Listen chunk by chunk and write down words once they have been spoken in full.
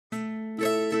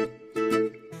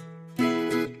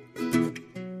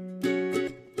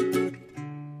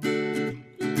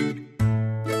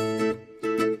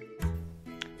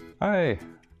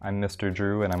I'm Mr.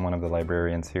 Drew, and I'm one of the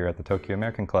librarians here at the Tokyo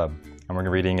American Club. And we're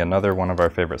reading another one of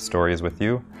our favorite stories with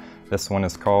you. This one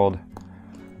is called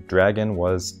Dragon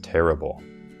Was Terrible.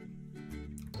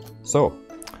 So,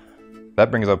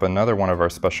 that brings up another one of our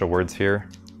special words here.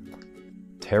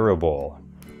 Terrible.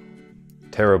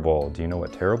 Terrible. Do you know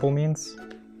what terrible means?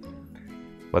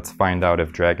 Let's find out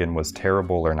if Dragon was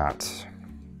terrible or not.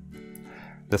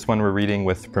 This one we're reading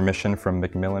with permission from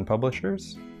Macmillan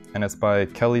Publishers, and it's by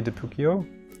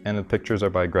DiPucchio, and the pictures are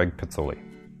by Pizzoli.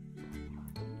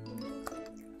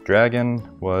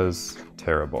 Dragon was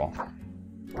terrible.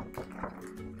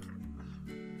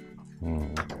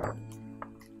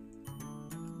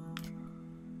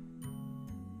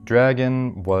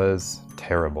 Dragon was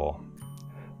terrible.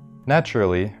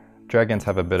 Naturally, dragons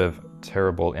have a bit of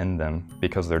terrible in them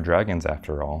because they're dragons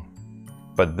after all.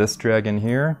 But this dragon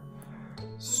here,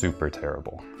 super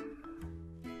terrible.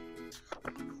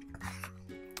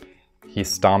 He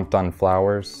stomped on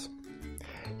flowers,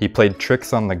 he played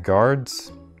tricks on the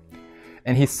guards,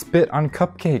 and he spit on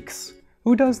cupcakes.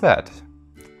 Who does that?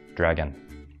 Dragon.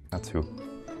 That's who.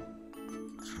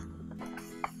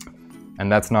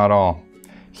 And that's not all.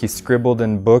 He scribbled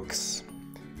in books,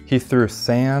 he threw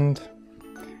sand,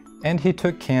 and he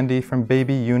took candy from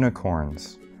baby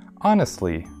unicorns.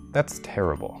 Honestly, that's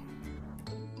terrible.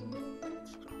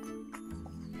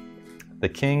 The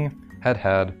king had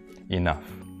had enough.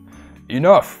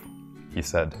 Enough, he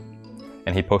said,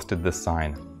 and he posted this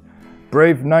sign.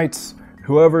 Brave knights,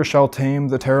 whoever shall tame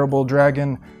the terrible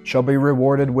dragon shall be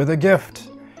rewarded with a gift.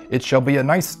 It shall be a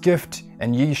nice gift,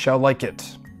 and ye shall like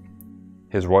it.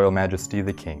 His Royal Majesty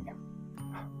the King.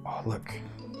 Oh, look,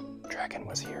 dragon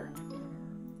was here.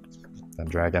 That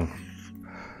dragon.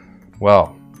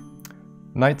 Well,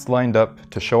 knights lined up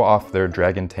to show off their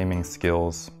dragon taming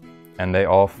skills, and they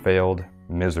all failed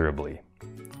miserably.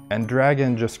 And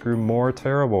Dragon just grew more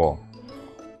terrible.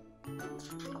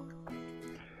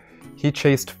 He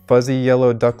chased fuzzy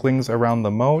yellow ducklings around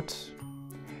the moat.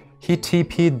 He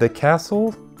TP'd the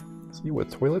castle, see,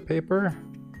 with toilet paper.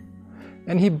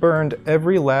 And he burned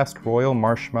every last royal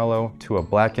marshmallow to a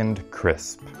blackened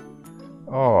crisp.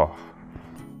 Oh.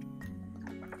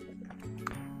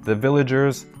 The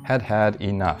villagers had had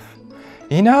enough.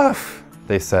 Enough,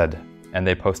 they said, and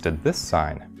they posted this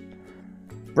sign.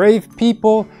 Brave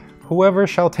people, whoever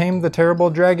shall tame the terrible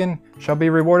dragon shall be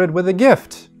rewarded with a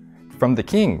gift from the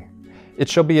king. It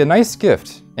shall be a nice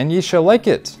gift, and ye shall like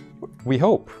it, we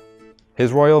hope.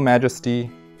 His Royal Majesty,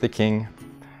 the King.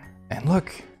 And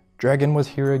look, Dragon was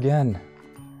here again.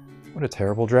 What a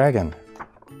terrible dragon.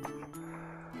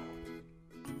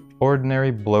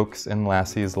 Ordinary blokes and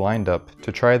lassies lined up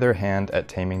to try their hand at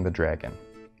taming the dragon.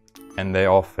 And they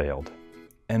all failed.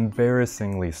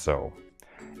 Embarrassingly so.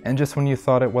 And just when you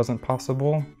thought it wasn't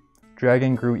possible,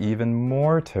 Dragon grew even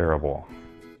more terrible.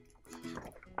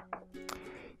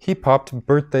 He popped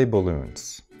birthday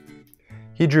balloons.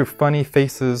 He drew funny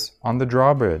faces on the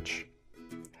drawbridge.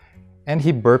 And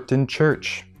he burped in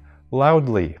church,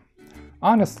 loudly.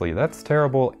 Honestly, that's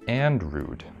terrible and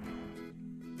rude.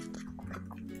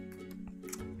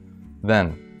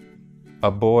 Then, a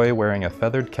boy wearing a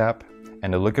feathered cap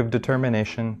and a look of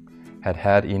determination had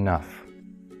had enough.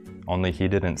 Only he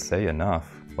didn't say enough,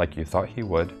 like you thought he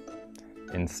would.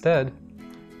 Instead,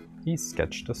 he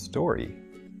sketched a story.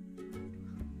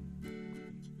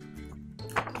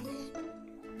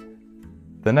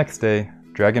 The next day,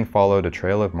 Dragon followed a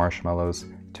trail of marshmallows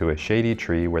to a shady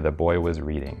tree where the boy was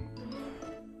reading.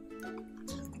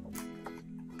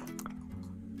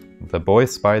 The boy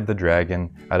spied the dragon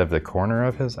out of the corner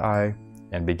of his eye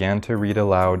and began to read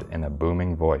aloud in a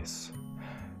booming voice.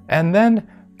 And then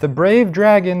the brave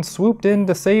dragon swooped in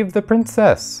to save the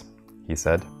princess, he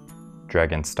said.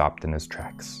 Dragon stopped in his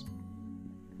tracks.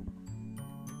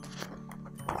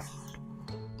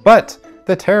 But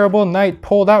the terrible knight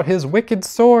pulled out his wicked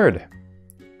sword.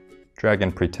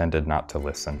 Dragon pretended not to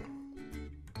listen.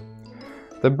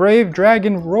 The brave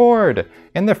dragon roared,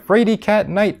 and the fraidy cat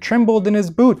knight trembled in his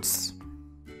boots.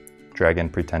 Dragon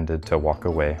pretended to walk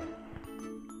away.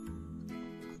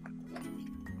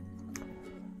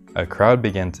 A crowd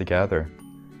began to gather,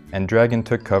 and Dragon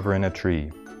took cover in a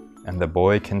tree, and the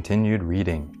boy continued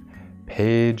reading,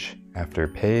 page after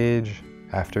page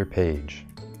after page,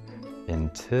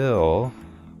 until...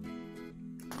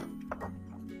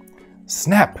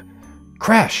 Snap!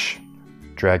 Crash!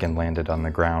 Dragon landed on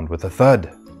the ground with a thud.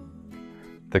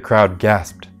 The crowd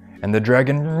gasped, and the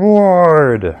dragon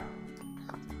roared.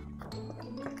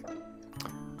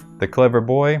 The clever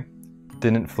boy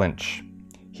didn't flinch.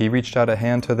 He reached out a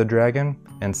hand to the dragon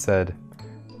and said,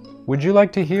 "Would you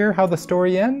like to hear how the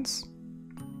story ends?"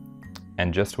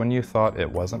 And just when you thought it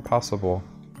wasn't possible,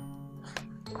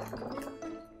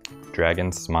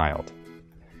 Dragon smiled,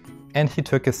 and he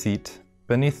took a seat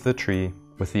beneath the tree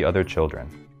with the other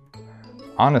children.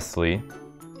 Honestly,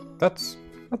 that's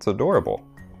adorable.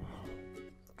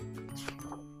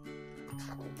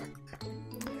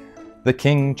 The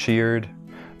king cheered,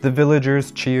 the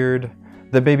villagers cheered,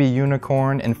 the baby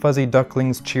unicorn and fuzzy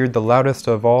ducklings cheered the loudest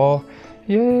of all.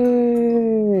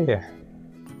 Yay!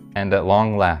 And at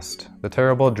long last, the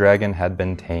terrible dragon had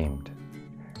been tamed.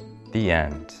 The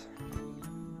end.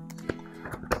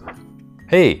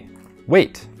 Hey,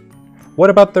 wait! What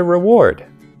about the reward?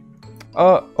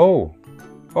 Oh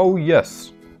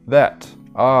yes, that.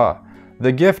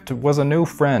 The gift was a new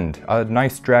friend, a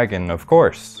nice dragon, of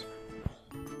course.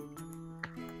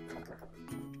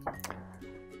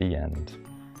 The end.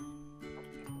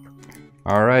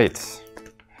 Alright,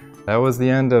 that was the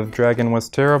end of Dragon Was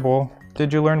Terrible.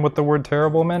 Did you learn what the word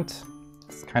terrible meant?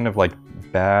 It's kind of like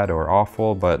bad or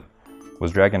awful, but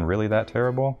was Dragon really that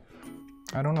terrible?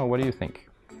 I don't know, what do you think?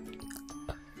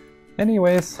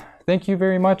 Anyways, thank you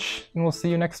very much, and we'll see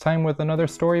you next time with another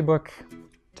storybook.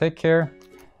 Take care,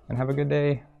 and have a good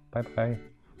day. Bye-bye.